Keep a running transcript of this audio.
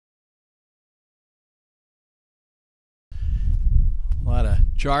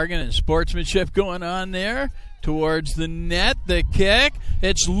jargon and sportsmanship going on there. Towards the net, the kick.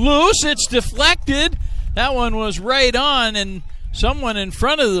 It's loose, it's deflected. That one was right on, and someone in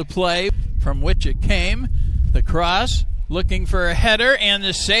front of the play from which it came. The cross, looking for a header, and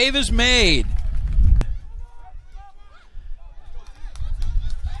the save is made.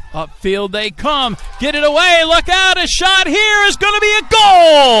 Upfield they come. Get it away. Look out. A shot here is going to be a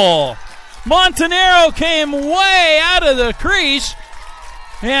goal. Montanero came way out of the crease.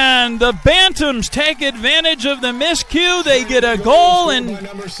 And the Bantams take advantage of the miscue. They get a goal. And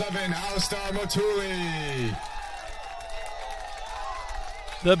number 7, Alistar Motuli.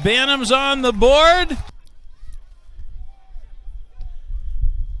 The Bantams on the board.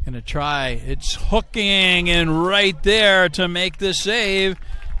 Gonna try. It's hooking, and right there to make the save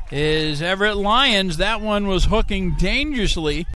is Everett Lyons. That one was hooking dangerously.